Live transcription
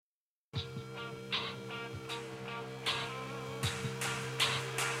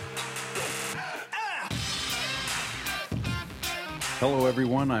Hello,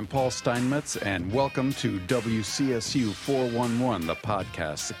 everyone. I'm Paul Steinmetz, and welcome to WCSU 411, the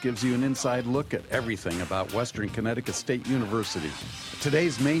podcast that gives you an inside look at everything about Western Connecticut State University.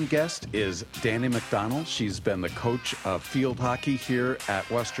 Today's main guest is Danny McDonald. She's been the coach of field hockey here at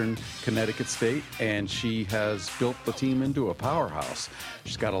Western Connecticut State, and she has built the team into a powerhouse.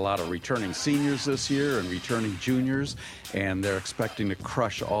 She's got a lot of returning seniors this year and returning juniors, and they're expecting to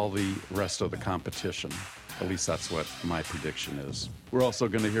crush all the rest of the competition. At least that's what my prediction is. We're also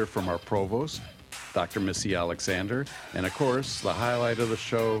going to hear from our provost, Dr. Missy Alexander, and of course, the highlight of the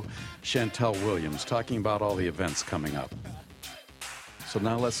show, Chantel Williams, talking about all the events coming up. So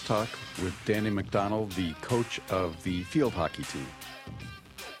now let's talk with Danny McDonald, the coach of the field hockey team.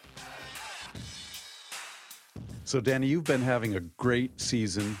 So Danny, you've been having a great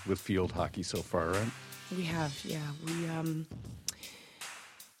season with field hockey so far, right? We have, yeah.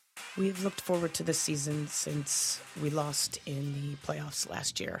 We've looked forward to this season since we lost in the playoffs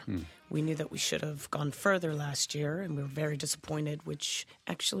last year. We knew that we should have gone further last year, and we were very disappointed, which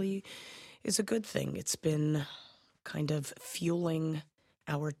actually is a good thing. It's been kind of fueling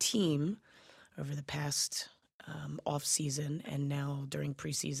our team over the past off-season and now during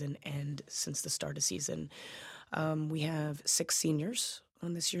preseason and since the start of season. We have 6 seniors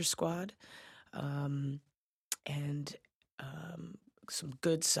on this year's squad, and some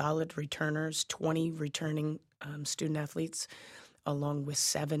good, solid returners, 20 returning student athletes, along with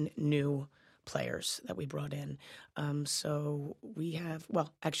 7 new players that we brought in. So we have,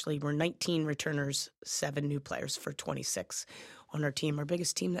 we're 19 returners, 7 new players for 26 on our team, our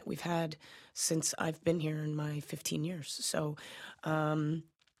biggest team that we've had since I've been here in my 15 years. So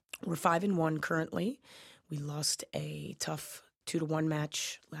we're 5-1 currently. We lost a tough 2-1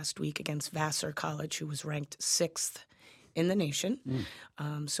 match last week against Vassar College, who was ranked 6th in the nation.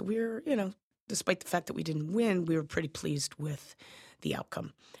 So we're, despite the fact that we didn't win, we were pretty pleased with the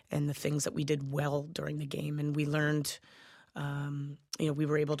outcome and the things that we did well during the game. And we learned, we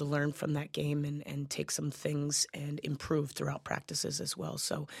were able to learn from that game and take some things and improve throughout practices as well.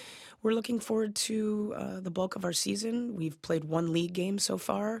 So we're looking forward to the bulk of our season. We've played 1 league game so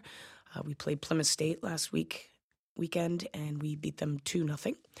far. We played Plymouth State last weekend, and we beat them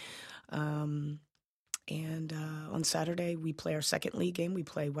 2-0. And on Saturday, we play our second league game. We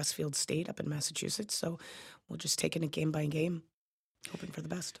play Westfield State up in Massachusetts. So we'll just take it game by game, hoping for the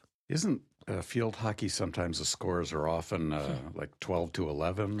best. Isn't field hockey sometimes the scores are often like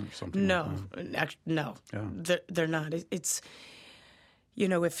 12-11 or something? No, like no, yeah. They're not. It's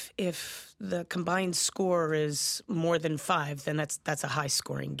if the combined score is more than 5, then that's a high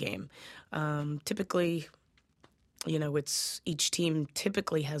scoring game. Typically, it's each team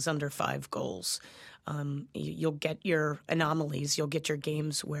typically has under 5 goals. You'll get your anomalies. You'll get your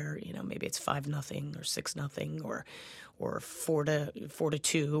games where maybe it's 5-0 or 6-0 or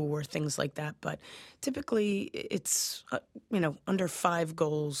 4-2 or things like that. But typically it's under 5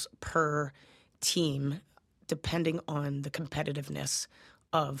 goals per team, depending on the competitiveness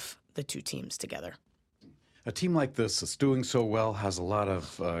of the 2 teams together. A team like this that's doing so well has a lot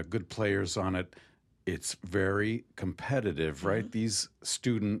of good players on it. It's very competitive, right? Mm-hmm. These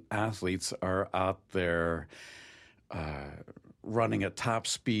student athletes are out there running at top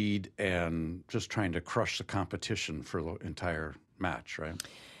speed and just trying to crush the competition for the entire match, right?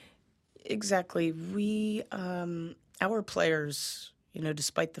 Exactly. We, our players,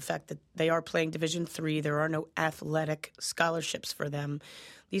 despite the fact that they are playing Division III, there are no athletic scholarships for them.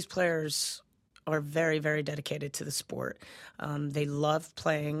 These players are very, very dedicated to the sport. They love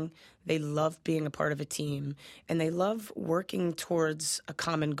playing, they love being a part of a team, and they love working towards a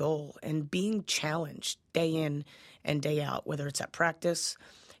common goal and being challenged day in and day out, whether it's at practice,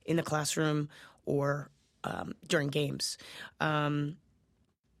 in the classroom, or during games.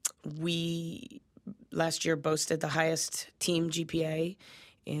 We last year boasted the highest team GPA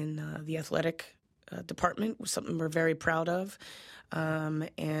in the athletic department, something we're very proud of.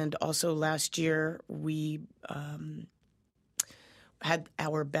 And also last year, we had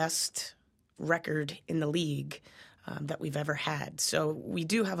our best record in the league that we've ever had. So we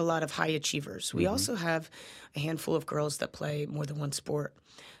do have a lot of high achievers. We also have a handful of girls that play more than one sport.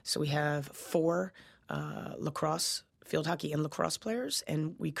 So we have 4 lacrosse, field hockey and lacrosse players,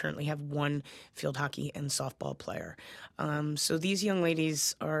 and we currently have 1 field hockey and softball player. So these young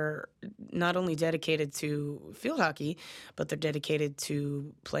ladies are not only dedicated to field hockey, but they're dedicated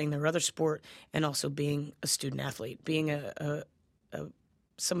to playing their other sport and also being a student athlete, being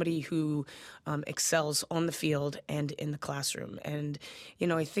somebody who excels on the field and in the classroom. And,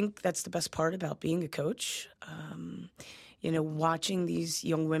 I think that's the best part about being a coach. Watching these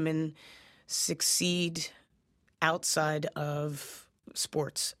young women succeed outside of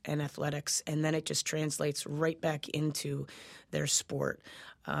sports and athletics, and then it just translates right back into their sport.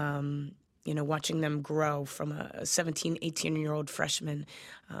 Watching them grow from a 17, 18-year-old freshman,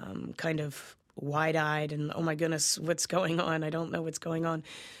 kind of wide-eyed and, oh my goodness, what's going on? I don't know what's going on,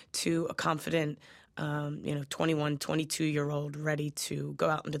 to a confident 21, 22-year-old ready to go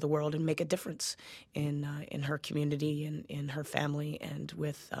out into the world and make a difference in her community and in her family and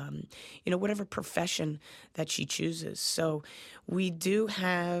with, whatever profession that she chooses. So we do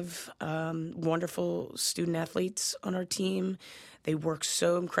have wonderful student athletes on our team. They work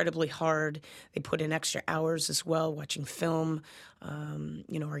so incredibly hard. They put in extra hours as well, watching film,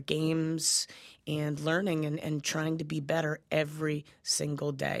 our games, and learning and trying to be better every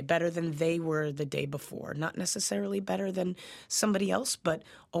single day, better than they were the day before. Not necessarily better than somebody else, but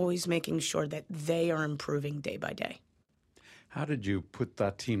always making sure that they are improving day by day. How did you put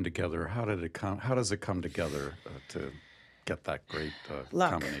that team together? How does it come together to get that great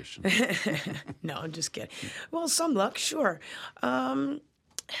combination? No, I'm just kidding. Well, some luck, sure.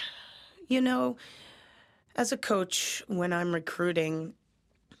 As a coach, when I'm recruiting,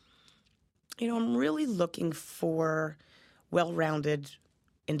 I'm really looking for well-rounded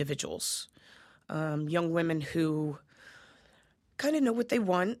individuals, young women who kind of know what they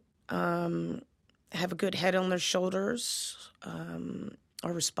want, have a good head on their shoulders,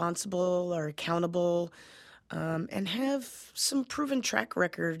 are responsible, are accountable, and have some proven track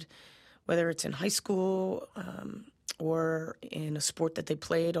record, whether it's in high school or in a sport that they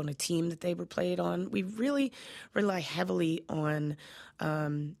played, on a team that they were played on. We really rely heavily on,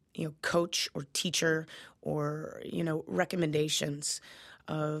 coach or teacher or, recommendations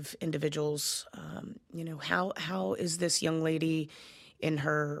of individuals. How is this young lady in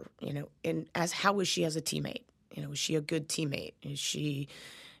her, how is she as a teammate? Is she a good teammate? Is she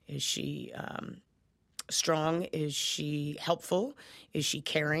strong? Is she helpful? Is she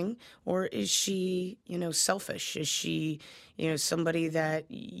caring? Or is she, selfish? Is she, somebody that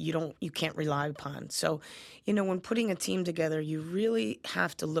you can't rely upon? So, when putting a team together, you really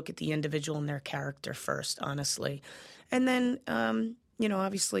have to look at the individual and their character first, honestly. And then,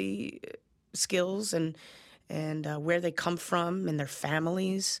 obviously skills and where they come from and their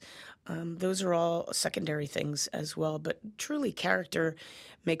families. Those are all secondary things as well. But truly, character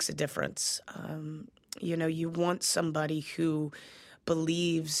makes a difference. You want somebody who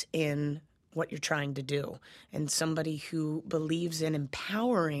believes in what you're trying to do and somebody who believes in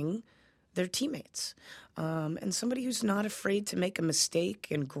empowering their teammates, and somebody who's not afraid to make a mistake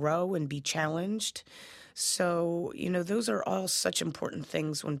and grow and be challenged. So, those are all such important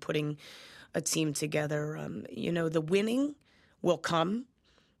things when putting a team together. The winning will come,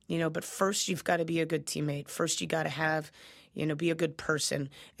 but first you've got to be a good teammate. First you got to have, be a good person,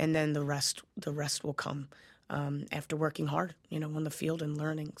 and then the rest will come after working hard, on the field and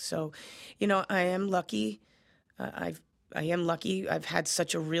learning. So, I am lucky. I am lucky. I've had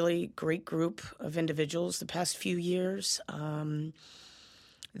such a really great group of individuals the past few years.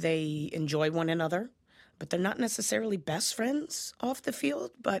 They enjoy one another, but they're not necessarily best friends off the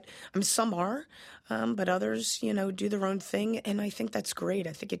field. But some are, but others, do their own thing, and I think that's great.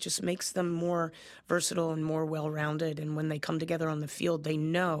 I think it just makes them more versatile and more well-rounded. And when they come together on the field, they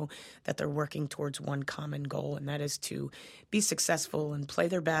know that they're working towards one common goal, and that is to be successful and play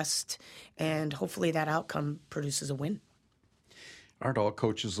their best, and hopefully that outcome produces a win. Aren't all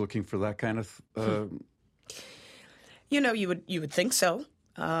coaches looking for that kind of? You would think so.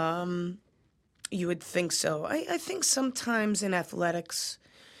 You would think so. I think sometimes in athletics,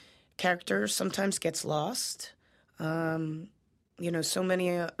 character sometimes gets lost. So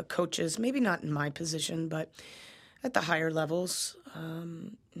many coaches, maybe not in my position, but at the higher levels,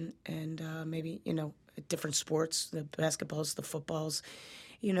 and maybe, at different sports, the basketballs, the footballs,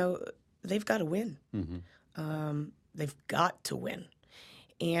 they've got to win. Mm-hmm. They've got to win.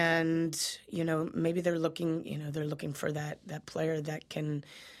 And, maybe they're looking for that player that can,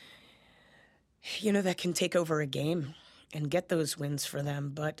 that can take over a game and get those wins for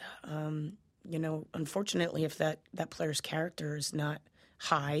them. But, unfortunately, if that player's character is not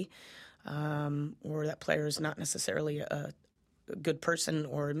high, or that player is not necessarily a good person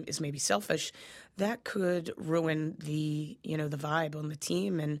or is maybe selfish, that could ruin the vibe on the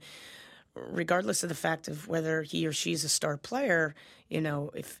team. And regardless of the fact of whether he or she's a star player,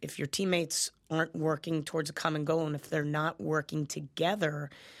 if your teammates aren't working towards a common goal and if they're not working together,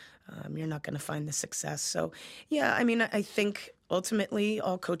 you're not going to find the success. So, yeah, I think ultimately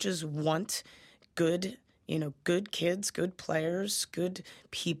all coaches want good kids, good players, good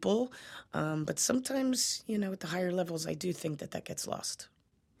people. But sometimes, at the higher levels, I do think that gets lost.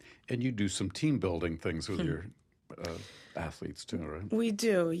 And you do some team building things with your athletes too, right? We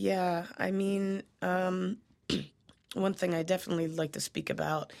do, yeah. I mean, one thing I definitely like to speak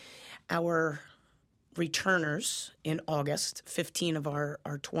about, our returners in August, 15 of our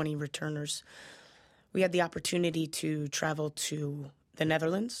 20 returners, we had the opportunity to travel to the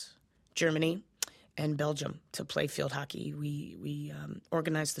Netherlands, Germany, and Belgium to play field hockey. We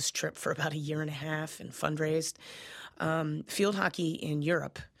organized this trip for about a year and a half and fundraised. Field hockey in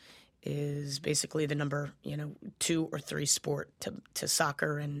Europe is basically the number 2 or 3 sport to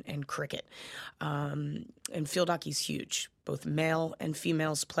soccer and cricket. And field hockey's huge. Both male and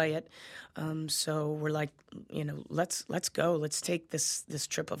females play it. So we're like, let's go. Let's take this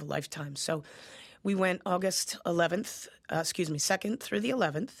trip of a lifetime. So we went August 2nd through the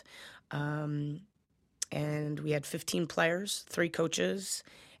 11th. And we had 15 players, 3 coaches,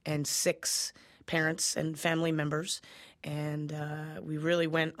 and 6 parents and family members. And we really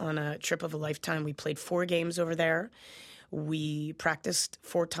went on a trip of a lifetime. We played 4 games over there. We practiced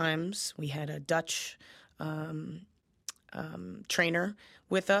 4 times. We had a Dutch trainer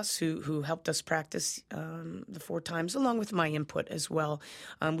with us who helped us practice the 4 times, along with my input as well.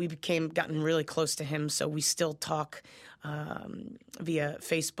 We gotten really close to him, so we still talk via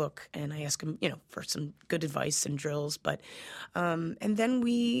Facebook, and I ask him, for some good advice and drills. But and then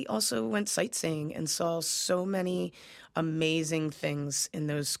we also went sightseeing and saw so many amazing things in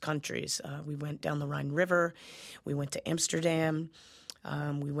those countries. We went down the Rhine River, we went to Amsterdam.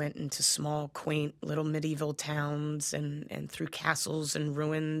 We went into small, quaint, little medieval towns and through castles and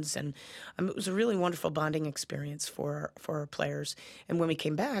ruins. And it was a really wonderful bonding experience for our players. And when we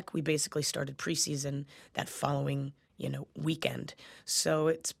came back, we basically started preseason that following weekend. So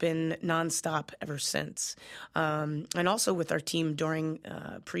it's been nonstop ever since. And also with our team during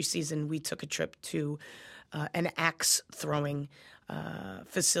preseason, we took a trip to an axe throwing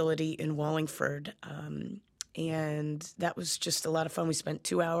facility in Wallingford. And that was just a lot of fun. We spent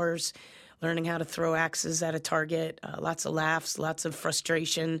 2 hours learning how to throw axes at a target, lots of laughs, lots of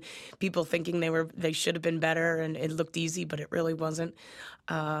frustration, people thinking they should have been better and it looked easy, but it really wasn't.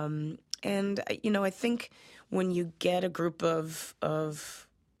 And I think when you get a group of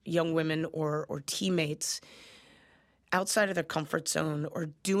young women or teammates outside of their comfort zone or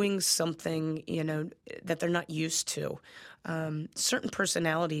doing something, that they're not used to, certain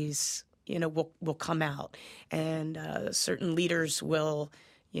personalities will come out, and certain leaders will,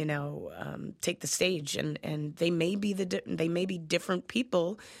 take the stage, and they may be different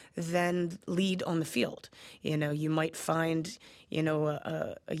people than lead on the field. You might find,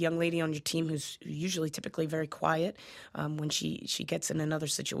 a young lady on your team who's usually typically very quiet. When she gets in another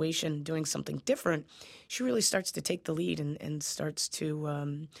situation doing something different, she really starts to take the lead and starts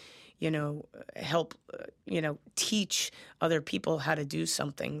to help, teach other people how to do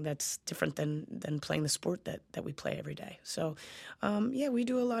something that's different than playing the sport that we play every day. So, we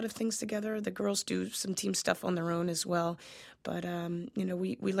do a lot of things together. The girls do some team stuff on their own as well. But,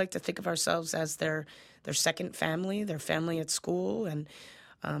 we like to think of ourselves as their second family, their family at school. And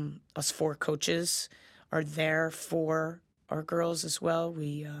us 4 coaches are there for our girls as well.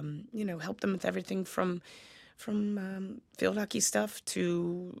 We, help them with everything from field hockey stuff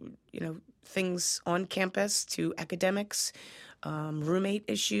to, things on campus to academics, roommate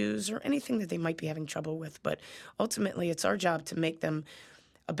issues, or anything that they might be having trouble with. But ultimately, it's our job to make them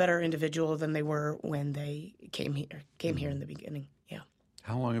a better individual than they were when they came here in the beginning. Yeah.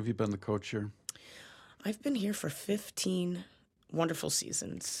 How long have you been the coach here? I've been here for 15 wonderful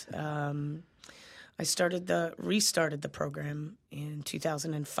seasons. I restarted the program in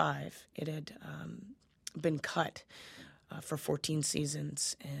 2005. It had been cut for 14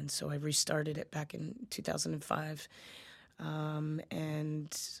 seasons, and so I restarted it back in 2005,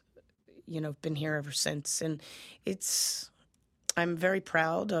 and been here ever since. And I'm very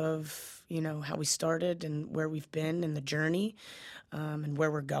proud of how we started and where we've been in the journey, and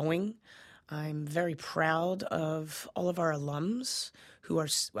where we're going. I'm very proud of all of our alums who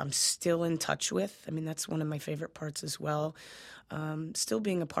I'm still in touch with. I mean, that's one of my favorite parts as well. Still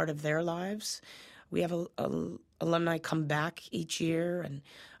being a part of their lives. We have alumni come back each year and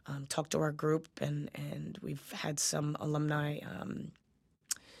talk to our group, and we've had some alumni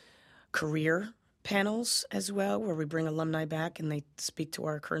career panels as well, where we bring alumni back and they speak to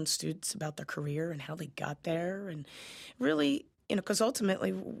our current students about their career and how they got there. And really, because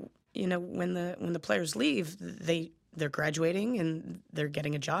ultimately, when the players leave, they're graduating and they're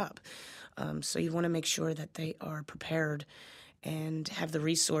getting a job. So you want to make sure that they are prepared and have the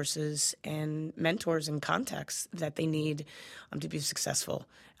resources and mentors and contacts that they need to be successful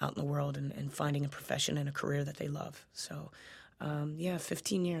out in the world and finding a profession and a career that they love. So,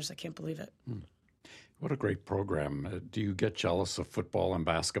 15 years. I can't believe it. What a great program. Do you get jealous of football and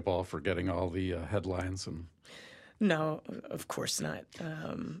basketball for getting all the headlines? And No, of course not.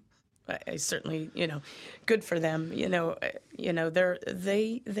 I certainly, good for them. They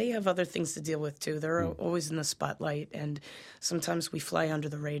have other things to deal with too. They're always in the spotlight, and sometimes we fly under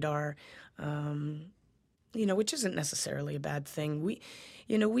the radar. Which isn't necessarily a bad thing. We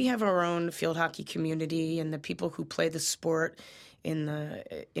have our own field hockey community, and the people who play the sport in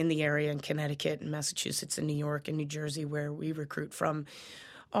the area in Connecticut and Massachusetts and New York and New Jersey, where we recruit from,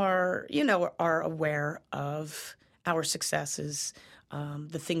 are aware of our successes,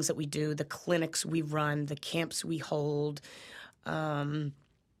 the things that we do, the clinics we run, the camps we hold, with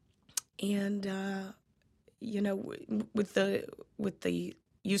the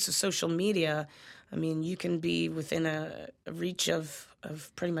use of social media, I mean, you can be within a reach of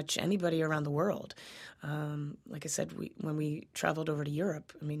pretty much anybody around the world. Like I said, when we traveled over to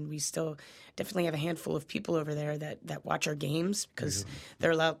Europe, I mean, we still definitely have a handful of people over there that watch our games because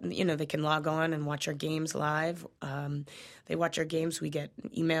they're allowed, they can log on and watch our games live. They watch our games. We get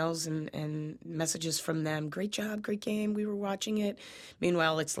emails and messages from them. Great job, great game. We were watching it.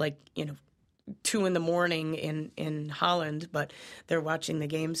 Meanwhile, it's like, 2 a.m. in Holland, but they're watching the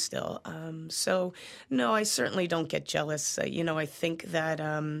game still. So, no, I certainly don't get jealous. I think that,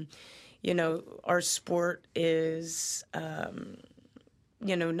 our sport is,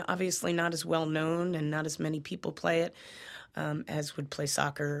 obviously not as well known and not as many people play it as would play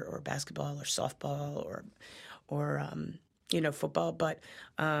soccer or basketball or softball or football. But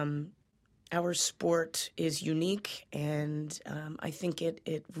our sport is unique, and I think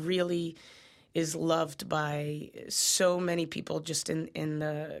it really is loved by so many people just in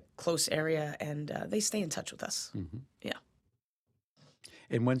the close area, and they stay in touch with us. Mm-hmm. Yeah.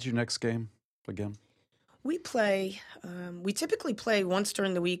 And when's your next game again? We typically play once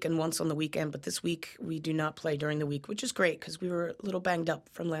during the week and once on the weekend, but this week we do not play during the week, which is great because we were a little banged up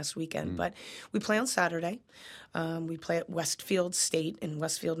from last weekend. But we play on Saturday. We play at Westfield State in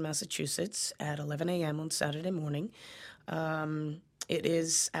Westfield, Massachusetts at 11 a.m. on Saturday morning. It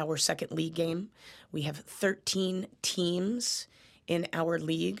is our second league game. We have 13 teams in our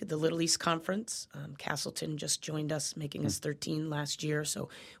league, the Little East Conference. Castleton just joined us, making us 13 last year. So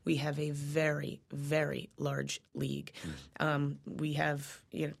we have a very, very large league. We have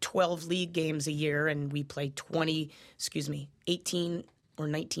 12 league games a year, and we play 18 or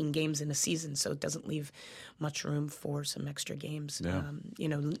 19 games in a season, so it doesn't leave much room for some extra games. Yeah.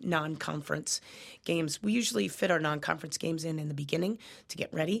 Non-conference games. We usually fit our non-conference games in the beginning to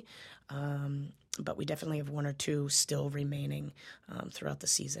get ready, but we definitely have 1 or 2 still remaining throughout the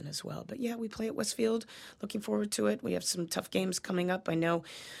season as well. But yeah, we play at Westfield. Looking forward to it. We have some tough games coming up. I know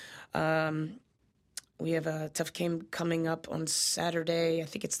we have a tough game coming up on Saturday. I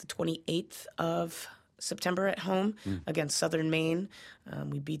think it's the 28th of September at home against Southern Maine.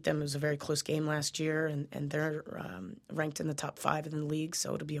 We beat them. It was a very close game last year, and they're ranked in the top 5 in the league,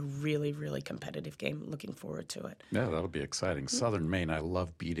 so it'll be a really, really competitive game. Looking forward to it. Yeah, that'll be exciting. Southern Maine, I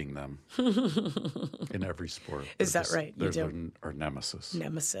love beating them in every sport. Is that right? You they're do? our nemesis.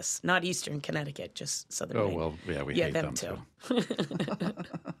 Nemesis. Not Eastern Connecticut, just Southern Maine. Oh, well, yeah, we hate them too.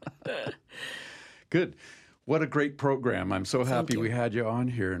 Good. What a great program. I'm so happy we had you on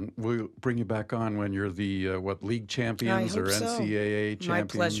here, and we'll bring you back on when you're the, league champions or NCAA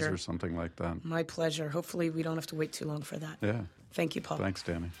champions or something like that. My pleasure. Hopefully we don't have to wait too long for that. Yeah. Thank you, Paul. Thanks,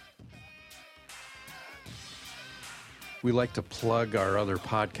 Danny. We like to plug our other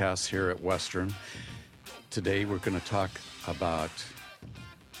podcasts here at Western. Today we're going to talk about,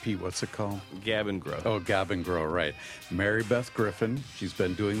 Pete, what's it called? Gab and Grow. Oh, Gab and Grow, right. Mary Beth Griffin. She's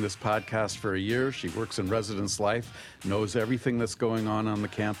been doing this podcast for a year. She works in residence life, knows everything that's going on the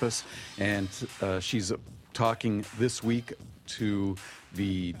campus, and she's talking this week to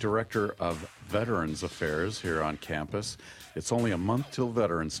the Director of Veterans Affairs here on campus. It's only a month till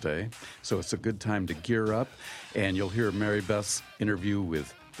Veterans Day, so it's a good time to gear up, and you'll hear Mary Beth's interview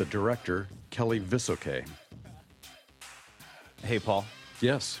with the director, Kelly Visoke. Hey, Paul.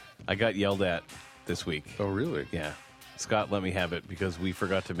 Yes. I got yelled at this week. Oh, really? Yeah. Scott let me have it because we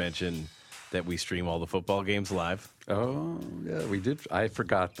forgot to mention that we stream all the football games live. Oh, yeah, we did. I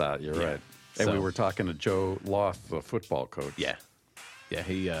forgot that. You're right. And we were talking to Joe Loth, the football coach. Yeah. Yeah,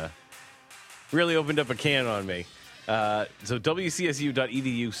 he really opened up a can on me. So wcsu.edu/live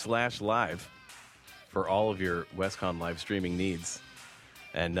for all of your WestCon live streaming needs.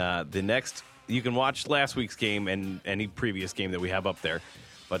 And the next... You can watch last week's game and any previous game that we have up there.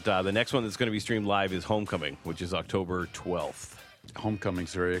 But the next one that's going to be streamed live is Homecoming, which is October 12th.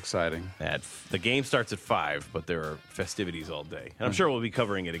 Homecoming's very exciting. The game starts at 5, but there are festivities all day. And I'm sure we'll be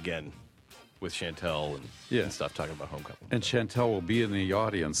covering it again with Chantel and stuff, talking about homecoming. And Chantel will be in the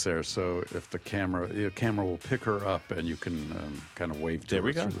audience there, so if the camera will pick her up, and you can kind of wave to there her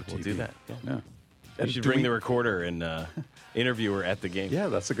we go. through the We'll TV. do that. Yeah. We You should bring the recorder and interview her at the game. Yeah,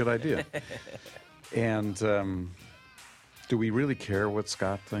 that's a good idea. And do we really care what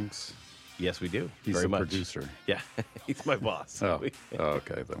Scott thinks? Yes, we do. He's Very the much. Producer. Yeah, he's my boss. Oh,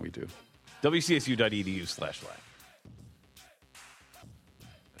 okay, then we do. WCSU.edu/live.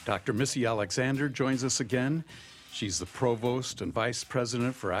 Dr. Missy Alexander joins us again. She's the Provost and Vice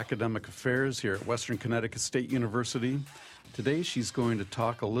President for Academic Affairs here at Western Connecticut State University. Today she's going to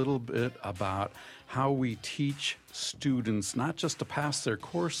talk a little bit about how we teach students not just to pass their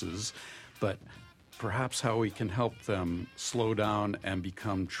courses, but perhaps how we can help them slow down and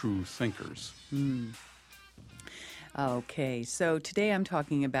become true thinkers. Okay, so today I'm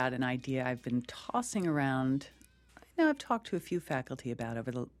talking about an idea I've been tossing around. I've talked to a few faculty about over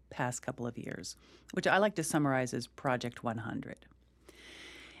the past couple of years, which I like to summarize as Project 100.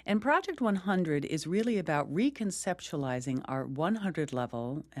 And Project 100 is really about reconceptualizing our 100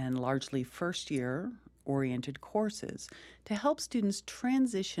 level and largely first-year oriented courses to help students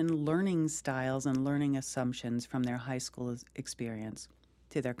transition learning styles and learning assumptions from their high school experience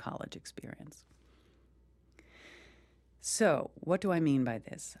to their college experience. So, what do I mean by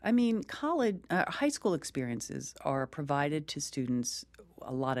this? I mean, high school experiences are provided to students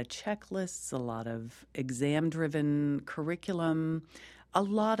a lot of checklists, a lot of exam-driven curriculum, a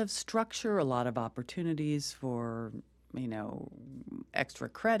lot of structure, a lot of opportunities for, extra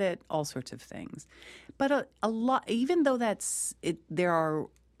credit, all sorts of things. But a lot, even though there are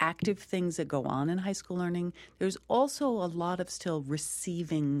active things that go on in high school learning, there's also a lot of still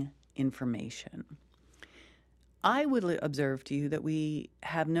receiving information. I would observe to you that we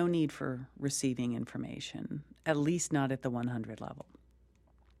have no need for receiving information, at least not at the 100 level.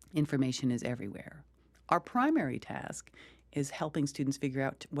 Information is everywhere. Our primary task is helping students figure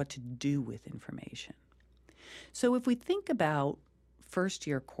out what to do with information. So if we think about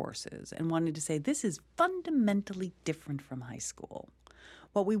first-year courses and wanted to say this is fundamentally different from high school,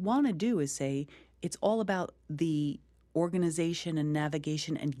 what we want to do is say it's all about the organization and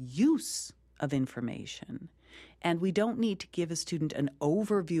navigation and use of information. And we don't need to give a student an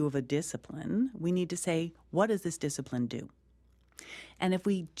overview of a discipline. We need to say, what does this discipline do? And if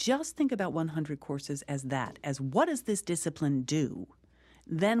we just think about 100 courses as that, as what does this discipline do,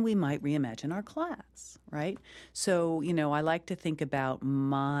 then we might reimagine our class, right? So, I like to think about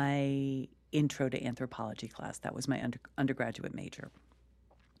my intro to anthropology class. That was my undergraduate major.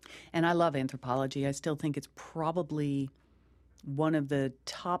 And I love anthropology. I still think it's probably one of the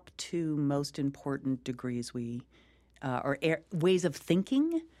top two most important degrees ways of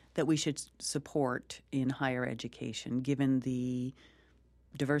thinking that we should support in higher education, given the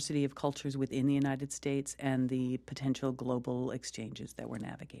diversity of cultures within the United States and the potential global exchanges that we're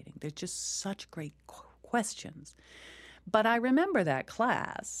navigating. There's just such great questions. But I remember that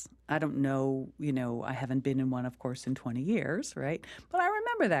class. I don't know, I haven't been in one, of course, in 20 years, right? But I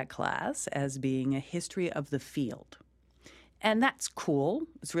remember that class as being a history of the field. And that's cool.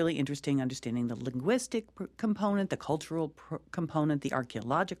 It's really interesting understanding the linguistic component, the cultural component, the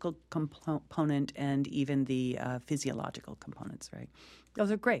archaeological component, and even the physiological components, right?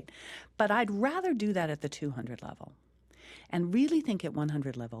 Those are great. But I'd rather do that at the 200 level and really think at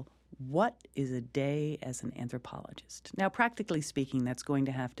 100 level, what is a day as an anthropologist? Now, practically speaking, that's going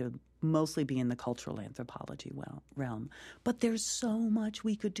to have to mostly be in the cultural anthropology realm. But there's so much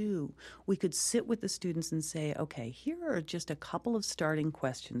we could do. We could sit with the students and say, okay, here are just a couple of starting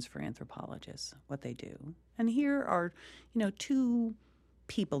questions for anthropologists, what they do. And here are, two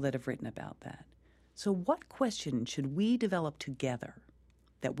people that have written about that. So what question should we develop together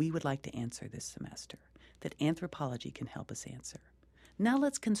that we would like to answer this semester, that anthropology can help us answer? Now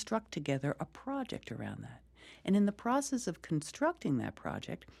let's construct together a project around that. And in the process of constructing that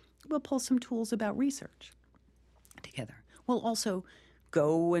project, we'll pull some tools about research together. We'll also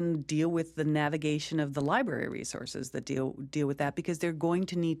go and deal with the navigation of the library resources that deal with that, because they're going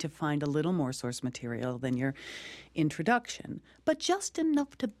to need to find a little more source material than your introduction, but just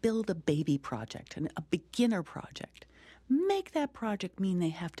enough to build a baby project, a beginner project. Make that project mean they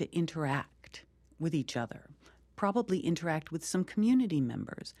have to interact with each other, probably interact with some community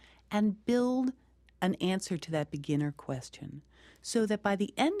members, and build an answer to that beginner question so that by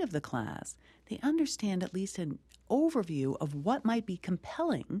the end of the class, they understand at least an overview of what might be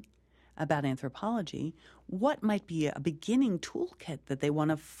compelling about anthropology, what might be a beginning toolkit that they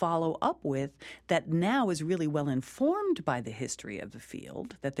want to follow up with that now is really well informed by the history of the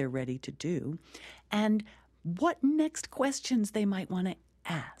field that they're ready to do, and what next questions they might want to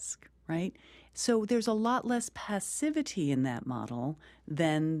ask. right? So there's a lot less passivity in that model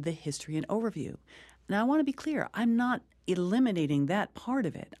than the history and overview. Now, I want to be clear. I'm not eliminating that part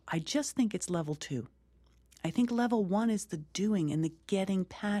of it. I just think it's level 2. I think level 1 is the doing and the getting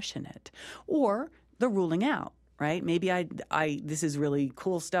passionate, or the ruling out, right? Maybe I this is really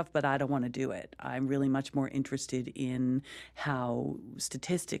cool stuff, but I don't want to do it. I'm really much more interested in how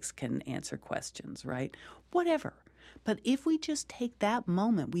statistics can answer questions, right? Whatever. But if we just take that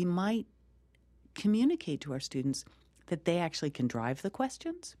moment, we might communicate to our students that they actually can drive the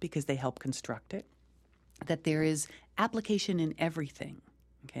questions because they help construct it, that there is application in everything.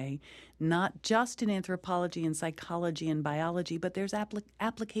 Okay, not just in anthropology and psychology and biology, but there's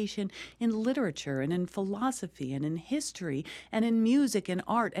application in literature and in philosophy and in history and in music and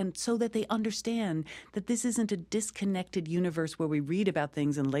art, and so that they understand that this isn't a disconnected universe where we read about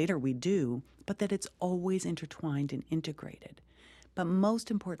things and later we do, but that it's always intertwined and integrated. But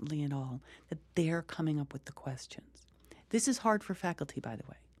most importantly in all, that they're coming up with the questions. This is hard for faculty, by the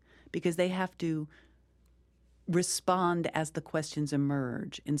way, because they have to respond as the questions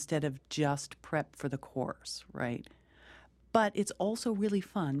emerge instead of just prep for the course, right? But it's also really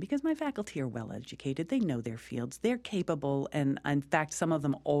fun because my faculty are well educated. They know their fields. They're capable. And in fact, some of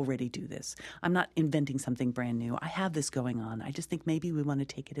them already do this. I'm not inventing something brand new. I have this going on. I just think maybe we want to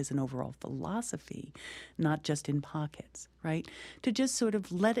take it as an overall philosophy, not just in pockets, right? To just sort of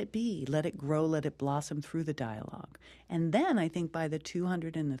let it be, let it grow, let it blossom through the dialogue. And then I think by the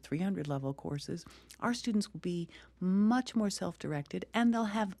 200 and the 300 level courses, our students will be much more self-directed and they'll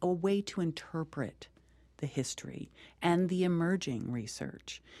have a way to interpret the history and the emerging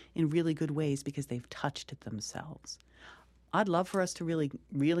research in really good ways because they've touched it themselves. I'd love for us to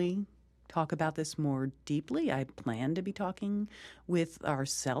really talk about this more deeply. I plan to be talking with our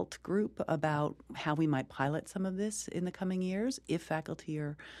CELT group about how we might pilot some of this in the coming years if faculty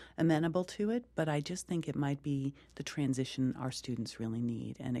are amenable to it, but I just think it might be the transition our students really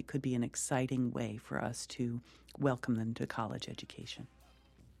need, and it could be an exciting way for us to welcome them to college education.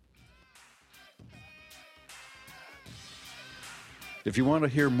 If you want to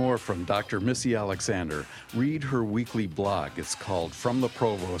hear more from Dr. Missy Alexander, read her weekly blog. It's called From the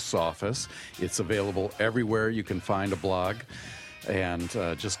Provost's Office. It's available everywhere you can find a blog. And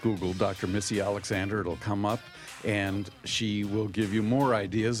just Google Dr. Missy Alexander. It'll come up. And she will give you more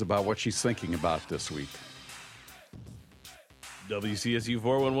ideas about what she's thinking about this week. WCSU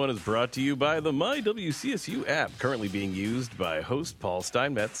 411 is brought to you by the My WCSU app, currently being used by host Paul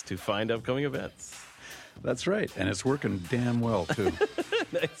Steinmetz to find upcoming events. That's right, and it's working damn well, too.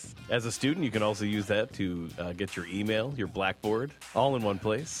 Nice. As a student, you can also use that to get your email, your Blackboard, all in one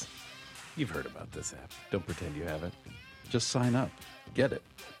place. You've heard about this app. Don't pretend you haven't. Just sign up. Get it.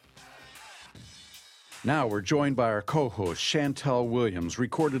 Now we're joined by our co-host, Chantel Williams,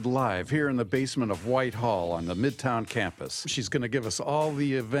 recorded live here in the basement of Whitehall on the Midtown campus. She's going to give us all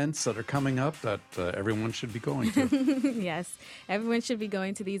the events that are coming up that everyone should be going to. Yes, everyone should be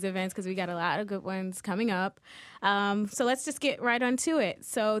going to these events because we got a lot of good ones coming up. So let's just get right on to it.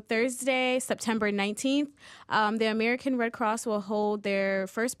 So Thursday, September 19th, the American Red Cross will hold their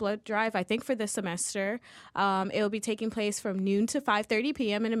first blood drive, I think, for the semester. It will be taking place from noon to 5:30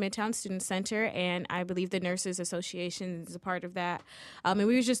 p.m. in the Midtown Student Center, and I believe the Nurses Association is a part of that. And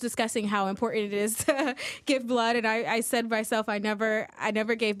we were just discussing how important it is to give blood, and I said myself, I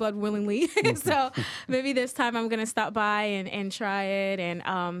never gave blood willingly. So maybe this time I'm going to stop by and try it,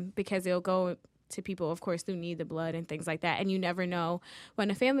 and because it'll go to people, of course, who need the blood and things like that. And you never know when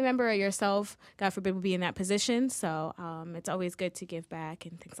a family member or yourself, God forbid, will be in that position. So it's always good to give back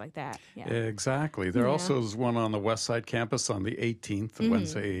and things like that. Yeah. Exactly. There also is one on the West Side campus on the 18th,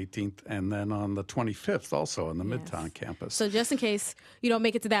 Wednesday 18th, and then on the 25th also on the Midtown campus. So just in case you don't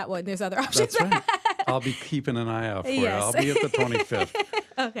make it to that one, there's other options. That's right. I'll be keeping an eye out for you. I'll be at the 25th.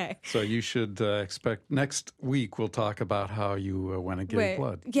 Okay. So you should expect next week we'll talk about how you went and gave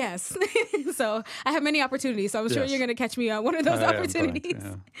blood. Yes. So I have many opportunities. So I'm sure you're going to catch me on one of those opportunities.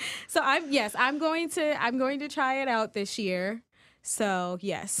 So I'm going to try it out this year. So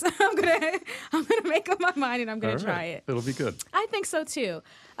yes, I'm gonna make up my mind and I'm gonna try it. It'll be good. I think so too.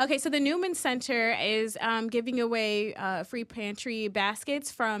 Okay, so the Newman Center is giving away free pantry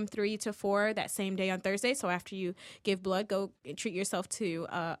baskets from 3 to 4 that same day on Thursday. So after you give blood, go treat yourself to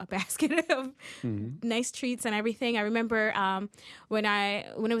a basket of nice treats and everything. I remember when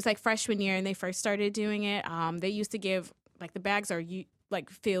it was like freshman year and they first started doing it. They used to give, like, the bags are like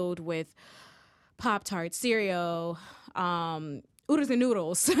filled with Pop-Tarts, cereal, oodles and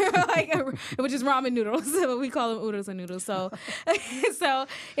noodles, which is ramen noodles. We call them oodles and noodles. So, so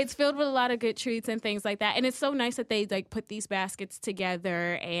it's filled with a lot of good treats and things like that. And it's so nice that they like put these baskets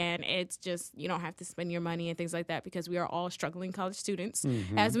together, and it's just, you don't have to spend your money and things like that, because we are all struggling college students,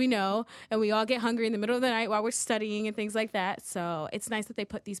 as we know, and we all get hungry in the middle of the night while we're studying and things like that. So it's nice that they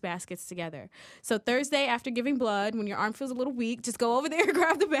put these baskets together. So Thursday, after giving blood, when your arm feels a little weak, just go over there,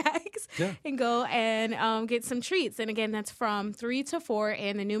 grab the bags, and go and get some treats. And again, that's from 3 to 4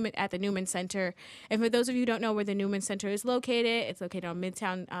 and at the Newman Center. And for those of you who don't know where the Newman Center is located, it's located on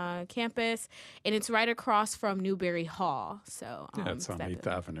Midtown campus, and it's right across from Newberry Hall. So it's on 8th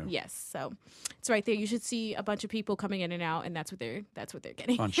Avenue. Yes, so it's right there. You should see a bunch of people coming in and out, and that's what they're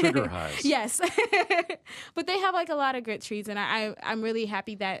getting On sugar highs. Yes, but they have like a lot of good treats, and I'm really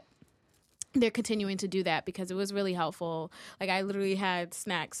happy that they're continuing to do that, because it was really helpful. Like, I literally had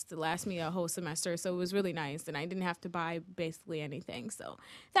snacks to last me a whole semester, so it was really nice, and I didn't have to buy basically anything. So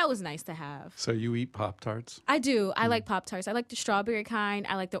that was nice to have. So you eat Pop-Tarts? I do. I like Pop-Tarts. I like the strawberry kind.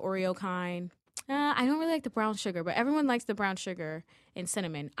 I like the Oreo kind. I don't really like the brown sugar, but everyone likes the brown sugar and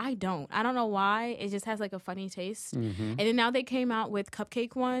cinnamon. I don't know why. It just has like a funny taste. And then now they came out with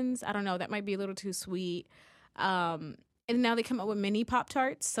cupcake ones. I don't know. That might be a little too sweet. And now they come up with mini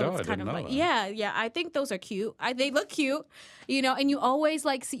Pop-Tarts. So it's kind of like, yeah, I think those are cute. They look cute, and you always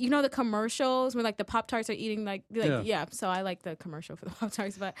like see, the commercials when like the Pop-Tarts are eating so I like the commercial for the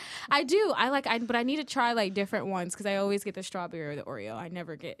Pop-Tarts, but but I need to try like different ones, because I always get the strawberry or the Oreo. I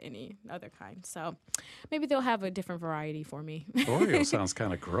never get any other kind. So maybe they'll have a different variety for me. Oreo sounds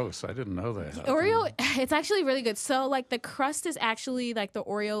kind of gross. I didn't know that. Oreo, it's actually really good. So like the crust is actually like the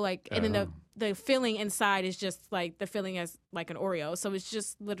Oreo, like, and then the filling inside is just like the filling as like an Oreo. So it's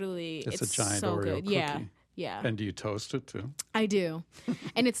just literally, it's a giant so Oreo good. cookie. Yeah. And do you toast it too? I do.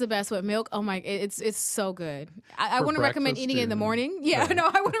 And it's the best with milk. Oh my, it's so good. I wouldn't recommend eating it in the morning. Yeah, no,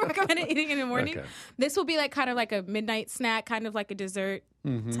 I wouldn't recommend eating it in the morning. Okay. This will be like kind of like a midnight snack, kind of like a dessert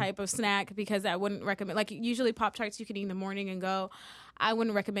type of snack, because I wouldn't recommend, like usually Pop-Tarts you can eat in the morning and go. I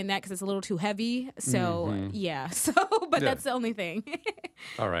wouldn't recommend that because it's a little too heavy. So but that's the only thing.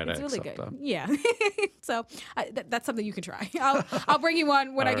 All right, it's I really accept good. that. Yeah, so that's something you can try. I'll bring you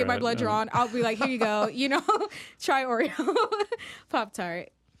one when I get my blood drawn. I'll be like, here you go. Try Oreo Pop-Tart.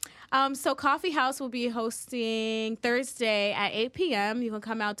 So Coffee House will be hosting Thursday at 8 p.m. You can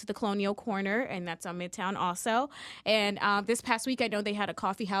come out to the Colonial Corner, and that's on Midtown also. And this past week, I know they had a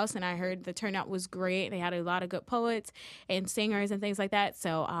coffee house, and I heard the turnout was great. They had a lot of good poets and singers and things like that.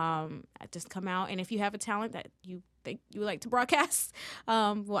 So just come out, and if you have a talent that you think you would like to broadcast,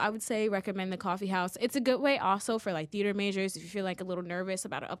 I would say recommend the Coffee House. It's a good way also for like theater majors. If you feel like a little nervous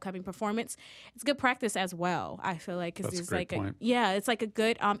about an upcoming performance, it's good practice as well. I feel like, because it's like it's like a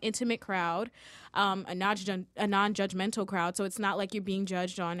good intimate crowd, a non-judgmental crowd. So it's not like you're being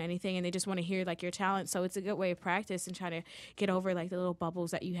judged on anything, and they just want to hear like your talent. So it's a good way of practice and try to get over like the little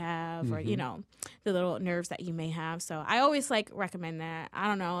bubbles that you have, or the little nerves that you may have. So I always like recommend that. I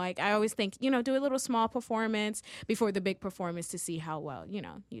don't know, like I always think do a little small performance before the big performance to see how well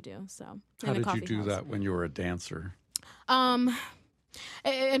you do. So how did you do that when you were a dancer?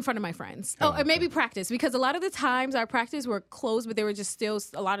 In front of my friends. And maybe practice, because a lot of the times our practice were closed, but there were just still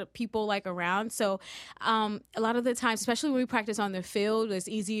a lot of people like around. So a lot of the times, especially when we practice on the field, it's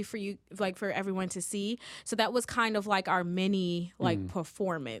easy for you, like for everyone to see. So that was kind of like our mini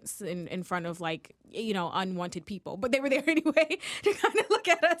performance in front of like, unwanted people, but they were there anyway to kind of look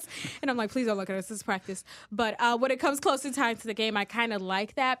at us. And I'm like, please don't look at us, this is practice. But when it comes close to time to the game, I kind of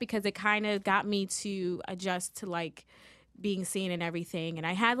like that, because it kind of got me to adjust to like being seen and everything. And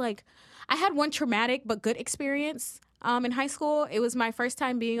I had one traumatic but good experience in high school. It was my first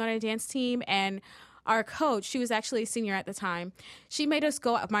time being on a dance team, and our coach, she was actually a senior at the time, she made us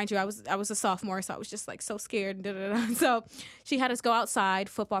go out. Mind you, I was a sophomore, so I was just like so scared. So she had us go outside.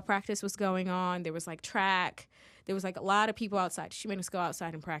 Football practice was going on. There was like track. There was like a lot of people outside. She made us go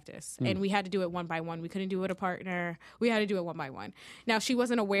outside and practice. And we had to do it one by one. We couldn't do it with a partner. We had to do it one by one. Now, she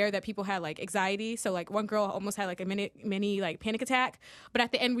wasn't aware that people had like anxiety. So like one girl almost had like a mini like panic attack. But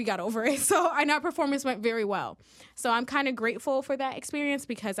at the end, we got over it. So our performance went very well. So I'm kind of grateful for that experience,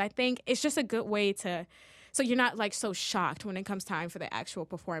 because I think it's just a good way to... So you're not like so shocked when it comes time for the actual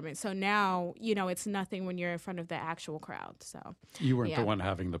performance. So now, it's nothing when you're in front of the actual crowd. So you weren't the one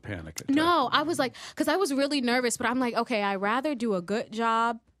having the panic attack. No, I was like, because I was really nervous, but I'm like, okay, I'd rather do a good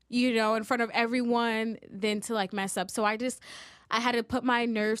job, in front of everyone than to like mess up. So I had to put my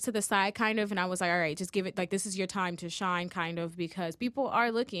nerves to the side kind of. And I was like, all right, just give it, like, this is your time to shine kind of, because people are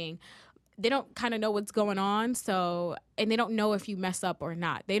looking. They don't kind of know what's going on. So and they don't know if you mess up or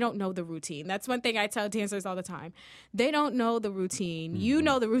not. They don't know the routine. That's one thing I tell dancers all the time. They don't know the routine. You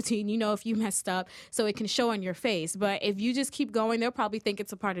know the routine. You know if you messed up, so it can show on your face. But if you just keep going, they'll probably think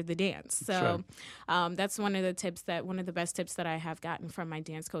it's a part of the dance. So that's one of the best tips that I have gotten from my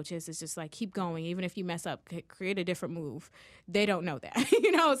dance coaches is just like, keep going. Even if you mess up, create a different move. They don't know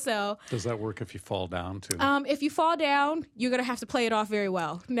that, so. Does that work if you fall down too? If you fall down, you're going to have to play it off very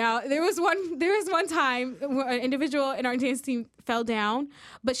well. Now, there was one time an individual in our dance team fell down,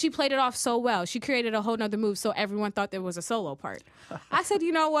 but she played it off so well. She created a whole nother move, so everyone thought there was a solo part. I said,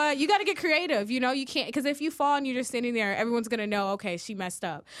 you know what? You got to get creative. You can't, because if you fall and you're just standing there, everyone's going to know, okay, she messed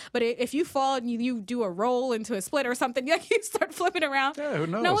up. But if you fall and you do a roll into a split or something, you start flipping around, who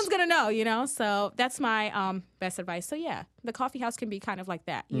knows? No one's going to know, So that's my best advice. So yeah, the coffee house can be kind of like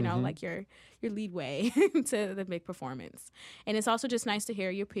that, like your lead way to the big performance. And it's also just nice to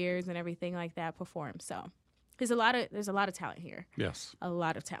hear your peers and everything like that perform. So there's a lot of talent here. Yes. A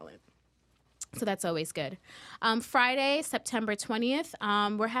lot of talent. So that's always good. Friday, September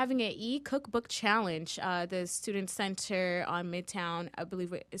 20th, we're having an e-cookbook challenge. The Student Center on Midtown, I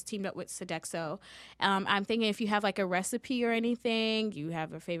believe, is teamed up with Sodexo. I'm thinking if you have like a recipe or anything, you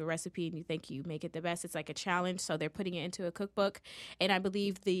have a favorite recipe and you think you make it the best, it's like a challenge. So they're putting it into a cookbook. And I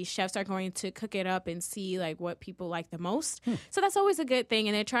believe the chefs are going to cook it up and see like what people like the most. So that's always a good thing.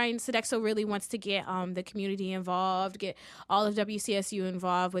 And Sodexo really wants to get the community involved, get all of WCSU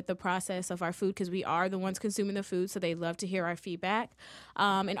involved with the process of our food, because we are the ones consuming the food, so they love to hear our feedback.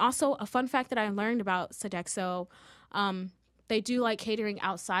 And also, a fun fact that I learned about Sodexo, they do like catering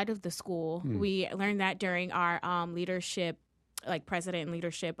outside of the school. We learned that during our leadership, like president and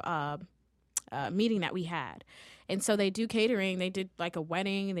leadership meeting that we had. And so they do catering. They did like a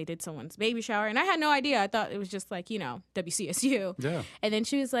wedding. They did someone's baby shower. And I had no idea. I thought it was just like, WCSU. Yeah. And then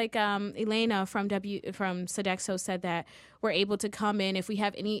she was like, Elena from Sodexo said that we're able to come in. If we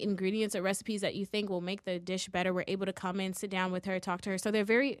have any ingredients or recipes that you think will make the dish better, we're able to come in, sit down with her, talk to her. So they're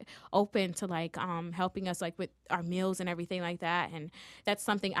very open to like helping us like with our meals and everything like that. And that's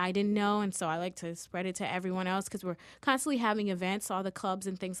something I didn't know. And so I like to spread it to everyone else because we're constantly having events, all the clubs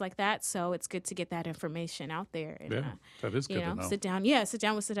and things like that. So it's good to get that information out there. And, yeah, that is good to know. Sit down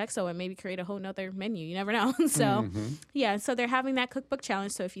with Sodexo and maybe create a whole nother menu. You never know. So yeah, so they're having that cookbook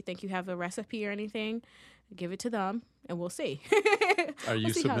challenge. So if you think you have a recipe or anything, give it to them and we'll see. Are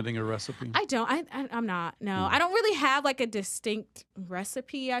you submitting a recipe? I don't. I'm not. No, I don't really have like a distinct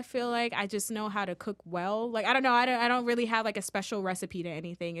recipe. I feel like I just know how to cook well. Like I don't know. I don't really have like a special recipe to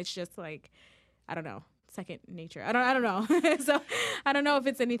anything. It's just like I don't know. Second nature. I don't know. So I don't know if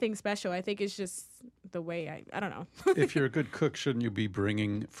it's anything special. I think it's just the way I don't know. If you're a good cook, shouldn't you be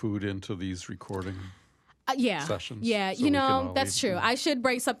bringing food into these recording? Sessions? Yeah, So that's true. I should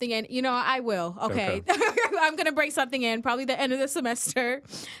bring something in. I will. Okay. I'm going to bring something in probably the end of the semester.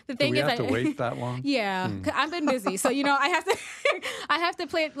 The thing Do we have to wait that long? Yeah, 'cause I've been busy. So, I have to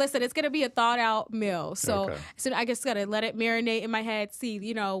play it. Listen, it's going to be a thought out meal. So I just got to let it marinate in my head, see,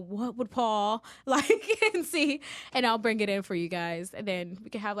 what would Paul like and see, and I'll bring it in for you guys. And then we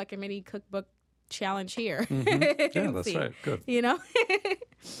can have like a mini cookbook challenge here. Yeah, that's right. Good.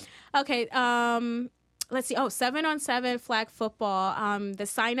 Okay. Let's see. 7-on-7 flag football. The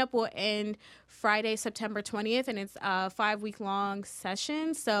sign up will end Friday, September 20th, and it's a 5-week-long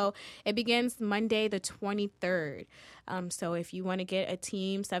session. So it begins Monday, the 23rd. So if you want to get a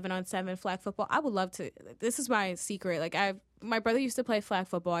team 7-on-7 flag football, I would love to. This is my secret. Like my brother used to play flag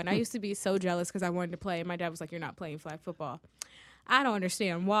football, and I used to be so jealous because I wanted to play. And my dad was like, "You're not playing flag football." I don't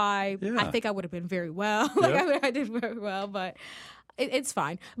understand why. Yeah. I think I would have been very well. I did very well, but. It's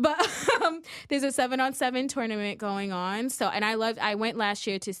fine. But there's a 7-on-7 tournament going on. So, and I went last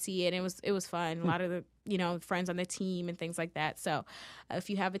year to see it. It was fun. A lot of the, friends on the team and things like that. So if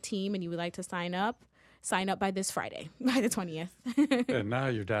you have a team and you would like to sign up by this Friday, by the 20th. And now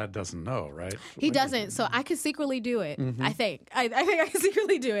your dad doesn't know, right? He doesn't. So I could secretly do it. I think. I think I can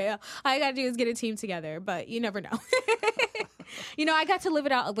secretly do it. All I got to do is get a team together, but you never know. I got to live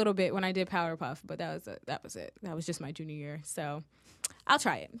it out a little bit when I did Powerpuff, but that was it. That was just my junior year. So I'll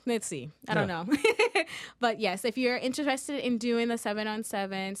try it. Let's see. I don't know. But yes, if you're interested in doing the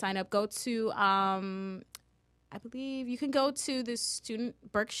 7-on-7 sign up, go to, I believe you can go to the Student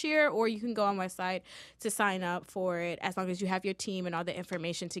Berkshire, or you can go on my site to sign up for it as long as you have your team and all the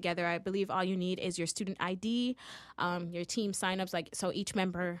information together. I believe all you need is your student ID, your team signups, so each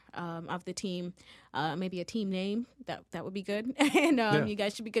member of the team, maybe a team name, that would be good. And you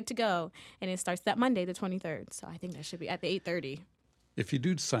guys should be good to go. And it starts that Monday, the 23rd. So I think that should be at the 8:30. If you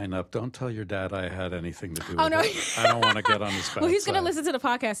do sign up, don't tell your dad I had anything to do with no. it. I don't want to get on his bad Well, he's going to side. listen to the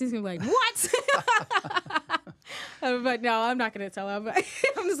podcast. He's going to be like, what? But no, I'm not going to tell him.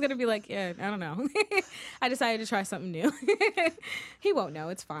 I'm just going to be like, yeah, I don't know. I decided to try something new. He won't know.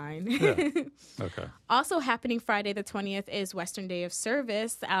 It's fine. Yeah. Okay. Also happening Friday the 20th is Western Day of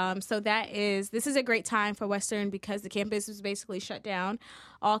Service. So this is a great time for Western because the campus is basically shut down.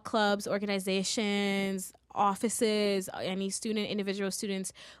 All clubs, organizations, offices, any individual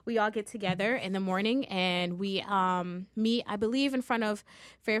students, we all get together in the morning and we meet, I believe, in front of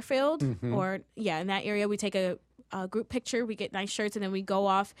Fairfield in that area. We take a group picture, we get nice shirts, and then we go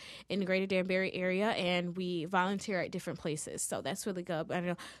off in the greater Danbury area and we volunteer at different places. So that's really good. I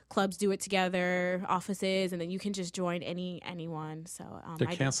know clubs do it together, offices, and then you can just join anyone. So they're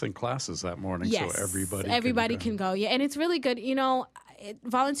canceling classes that morning, yes, so everybody can go. Yeah, and it's really good.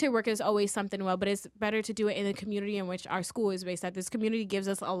 Volunteer work is always something but it's better to do it in the community in which our school is based at. This community gives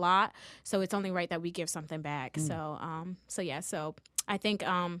us a lot, so it's only right that we give something back. So I think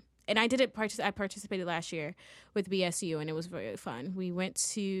and I did it. I participated last year with BSU, and it was very fun. We went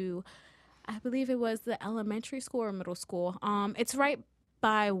to, I believe it was the elementary school or middle school. It's right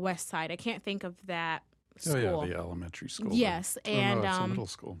by West Side. I can't think of that school. Oh yeah, the elementary school. Yes, and it's a middle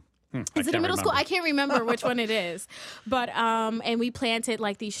school. Is it a middle school? I can't remember which one it is. But and we planted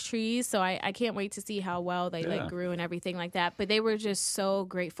like these trees, so I can't wait to see how well they grew and everything like that. But they were just so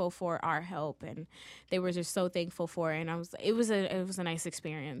grateful for our help, and they were just so thankful for it. And it was a nice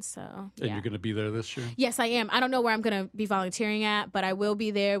experience. So And you're going to be there this year? Yes, I am. I don't know where I'm going to be volunteering at, but I will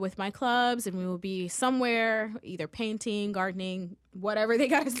be there with my clubs, and we will be somewhere either painting, gardening, whatever they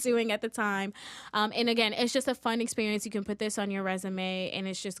got us doing at the time. And again, it's just a fun experience. You can put this on your resume, and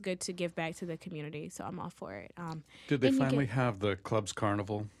it's just good to give back to the community. So I'm all for it. Did they finally have the Clubs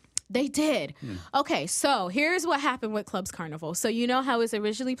Carnival? They did. Okay, so here's what happened with Clubs Carnival. So you know how it was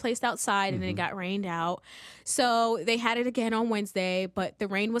originally placed outside and then it got rained out. So they had it again on Wednesday, but the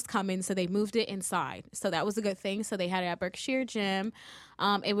rain was coming, so they moved it inside. So that was a good thing. So they had it at Berkshire Gym.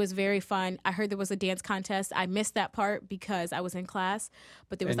 It was very fun. I heard there was a dance contest. I missed that part because I was in class,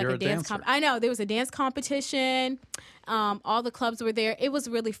 but there was and like you're a dance I know there was a dance competition. All the clubs were there. It was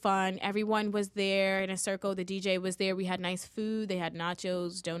really fun. Everyone was there in a circle. The DJ was there. We had nice food. They had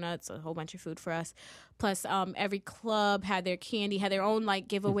nachos, donuts, a whole bunch of food for us. Plus, every club had their candy, had their own like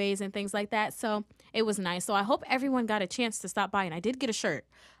giveaways and things like that. So it was nice. So I hope everyone got a chance to stop by. And I did get a shirt.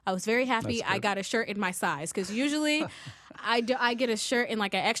 I was very happy I got a shirt in my size because usually I get a shirt in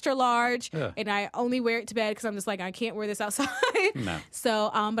like an extra large and I only wear it to bed because I'm just like, I can't wear this outside. No. So,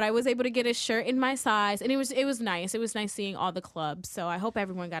 but I was able to get a shirt in my size, and it was nice. It was nice seeing all the clubs. So I hope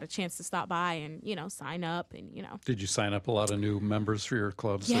everyone got a chance to stop by and sign up and Did you sign up a lot of new members for your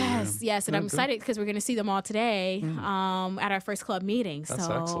clubs? Yes, and I'm excited because we're going to see them all today at our first club meeting. That's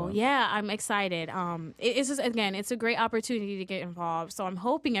so excellent. Yeah, I'm excited. It's just, again, it's a great opportunity to get involved. So I'm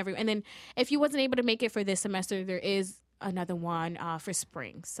hoping and then if you wasn't able to make it for this semester, there is another one for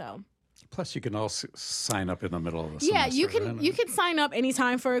spring. So. Plus, you can also sign up in the middle of the semester. Yeah, you can sign up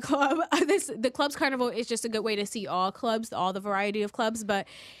anytime for a club. The Clubs Carnival is just a good way to see all clubs, all the variety of clubs. But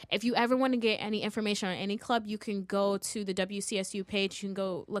if you ever want to get any information on any club, you can go to the WCSU page. You can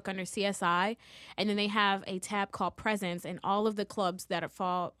go look under CSI, and then they have a tab called Presence, and all of the clubs that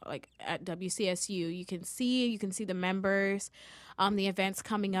fall like at WCSU, you can see the members. The events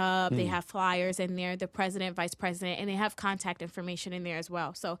coming up, they have flyers in there, the president, vice president, and they have contact information in there as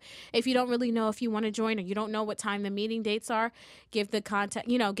well. So if you don't really know if you want to join or you don't know what time the meeting dates are, give the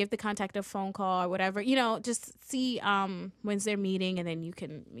contact a phone call or whatever, just see when's their meeting, and then you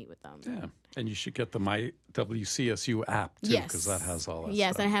can meet with them. Yeah. And you should get the My WCSU app too, because that has all that stuff.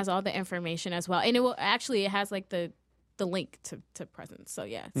 Yes, and it has all the information as well. And it has like the link to Presence. So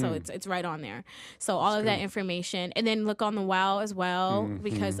so it's right on there. So all of that information, and then look on the WOW as well,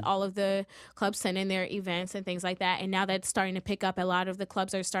 because all of the clubs send in their events and things like that. And now that's starting to pick up. A lot of the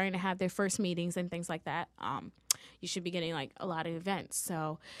clubs are starting to have their first meetings and things like that. You should be getting like a lot of events.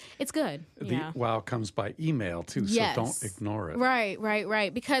 So it's good. The WOW comes by email too, so don't ignore it.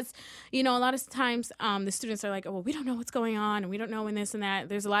 Right. Because, a lot of times the students are like, oh, well, we don't know what's going on and we don't know when this and that.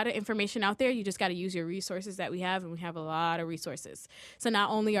 There's a lot of information out there. You just got to use your resources that we have, and we have a lot of resources. So not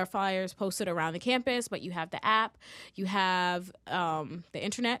only are flyers posted around the campus, but you have the app, you have the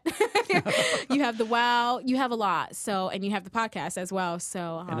internet, you have the WOW, you have a lot. So, and you have the podcast as well.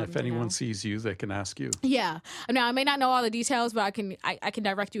 So, and if anyone sees you, they can ask you. Yeah. Now, I may not know all the details, but I can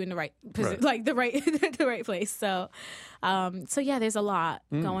direct you in the right position, like the right place. So there's a lot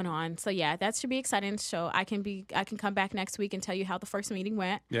going on. So that should be exciting. So I can come back next week and tell you how the first meeting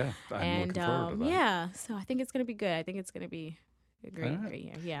went. Yeah, I'm looking forward to that. Yeah, so I think it's going to be good. I think it's going to be A great, All right. great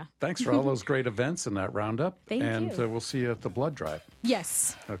year. Yeah. Thanks for all those great events in that roundup. Thank and you. We'll see you at the blood drive.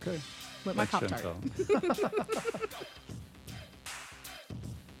 Yes. Okay. With my Thanks, Pop-Tart. Chantel.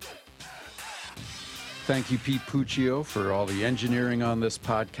 Thank you, Pete Puccio, for all the engineering on this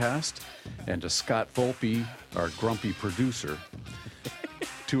podcast, and to Scott Volpe, our grumpy producer.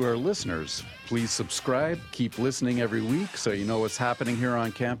 To our listeners, please subscribe. Keep listening every week so you know what's happening here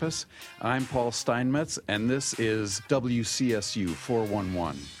on campus. I'm Paul Steinmetz, and this is WCSU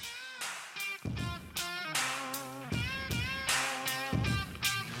 411.